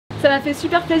Ça m'a fait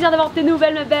super plaisir d'avoir tes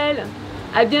nouvelles, ma belle.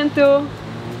 À bientôt.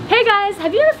 Hey guys,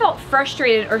 have you ever felt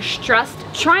frustrated or stressed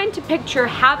trying to picture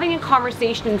having a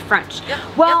conversation in French?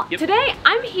 Well, today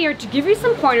I'm here to give you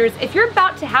some pointers if you're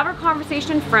about to have a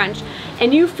conversation in French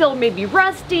and you feel maybe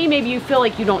rusty, maybe you feel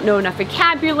like you don't know enough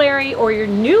vocabulary or you're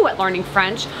new at learning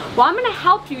French. Well, I'm going to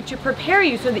help you to prepare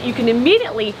you so that you can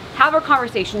immediately have a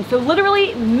conversation. So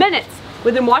literally minutes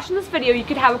within watching this video, you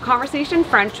could have a conversation in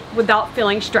French without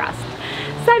feeling stressed.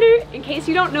 Salut! In case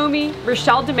you don't know me,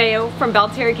 Rachèle DeMéo from Belle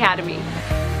Terre Academy.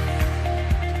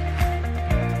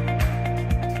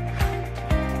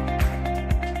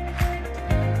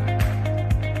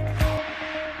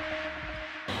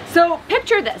 So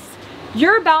picture this,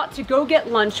 you're about to go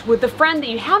get lunch with a friend that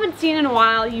you haven't seen in a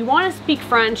while. You want to speak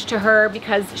French to her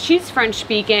because she's French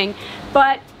speaking,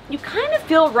 but you kind of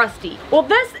feel rusty. Well,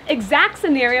 this exact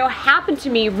scenario happened to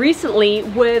me recently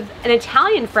with an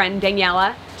Italian friend,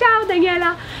 Daniela. Ciao,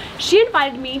 Daniela. She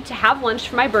invited me to have lunch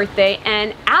for my birthday,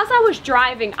 and as I was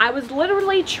driving, I was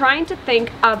literally trying to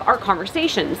think of our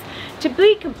conversations. To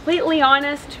be completely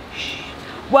honest,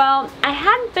 well, I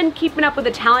hadn't been keeping up with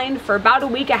Italian for about a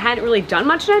week. I hadn't really done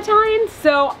much in Italian,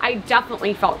 so I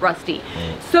definitely felt rusty.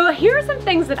 So here are some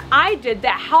things that I did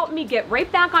that helped me get right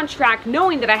back on track,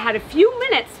 knowing that I had a few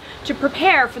minutes to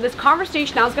prepare for this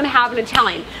conversation I was going to have in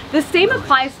Italian. The same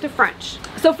applies to French.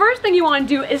 So first thing you want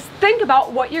to do is think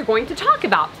about what you're going to talk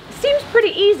about. Seems pretty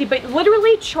easy, but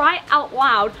literally try out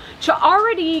loud to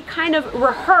already kind of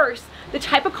rehearse the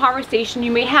type of conversation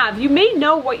you may have. You may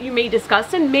know what you may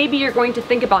discuss, and maybe you're going to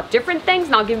think about different things,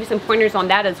 and I'll give you some pointers on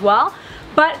that as well.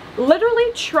 But literally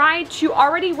try to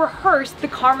already rehearse the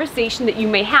conversation that you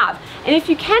may have. And if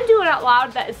you can do it out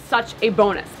loud, that is such a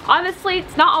bonus. Honestly,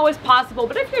 it's not always possible,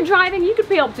 but if you're driving, you could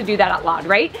be able to do that out loud,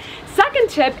 right? Second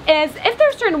tip is if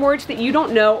there's certain words that you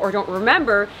don't know or don't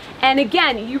remember, and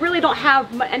again, you really don't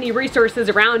have any resources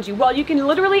around you, well, you can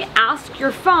literally ask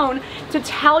your phone to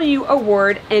tell you a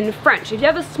word in French. If you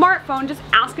have a smartphone, just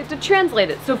ask it to translate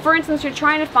it. So for instance, you're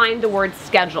trying to find the word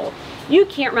schedule. You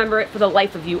can't remember it for the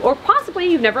life of you, or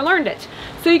possibly you've never learned it.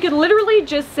 So you could literally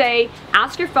just say,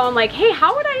 ask your phone like, hey,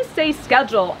 how would I say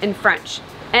schedule in French?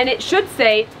 And it should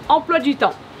say emploi du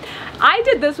temps. I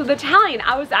did this with Italian.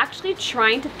 I was actually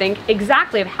trying to think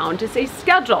exactly of how to say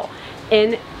schedule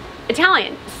in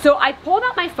Italian. So I pulled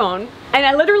out my phone and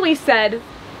I literally said,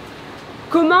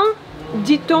 comment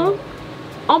dit-on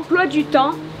emploi du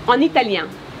temps en italien?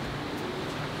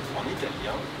 En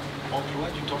italien, emploi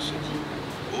du temps se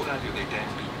dit orario dei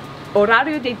tempi.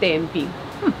 Orario dei tempi.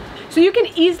 So you can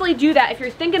easily do that if you're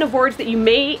thinking of words that you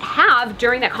may have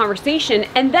during that conversation,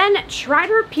 and then try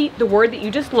to repeat the word that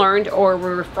you just learned or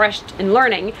were refreshed in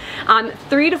learning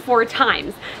 3 to 4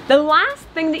 times. The last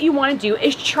thing that you want to do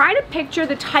is try to picture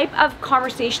the type of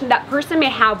conversation that person may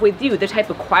have with you, the type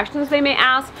of questions they may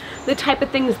ask, the type of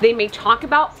things they may talk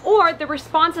about, or the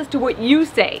responses to what you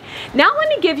say. Now let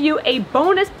me give you a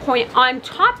bonus point on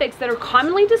topics that are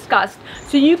commonly discussed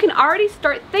so you can already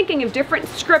start thinking of different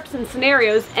scripts and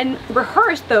scenarios and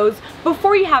rehearse those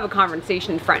before you have a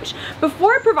conversation in French.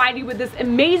 Before I provide you with this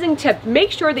amazing tip,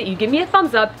 make sure that you give me a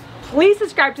thumbs up. Please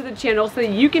subscribe to the channel so that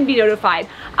you can be notified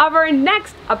of our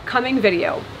next upcoming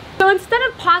video. So instead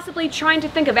of possibly trying to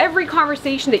think of every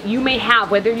conversation that you may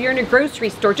have, whether you're in a grocery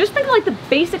store, just think of like the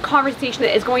basic conversation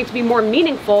that is going to be more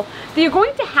meaningful that you're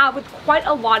going to have with quite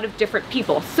a lot of different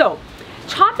people. So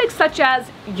topics such as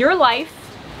your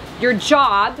life, your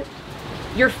job,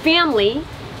 your family,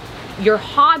 your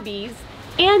hobbies,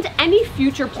 and any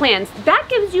future plans. That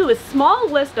gives you a small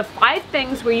list of 5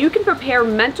 things where you can prepare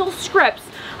mental scripts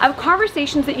of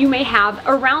conversations that you may have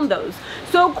around those.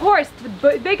 So of course,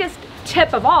 the biggest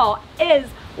tip of all is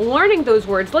learning those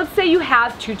words. Let's say you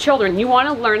have 2 children. You want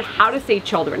to learn how to say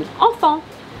children, enfants,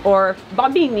 or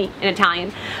bambini in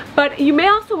Italian, but you may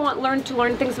also want to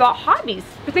learn things about hobbies,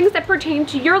 things that pertain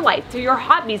to your life, to your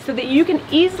hobbies, so that you can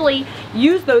easily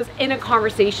use those in a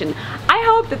conversation. I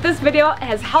hope that this video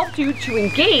has helped you to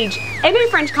engage in a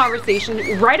French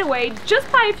conversation right away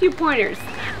just by a few pointers.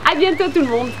 À bientôt tout le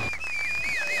monde!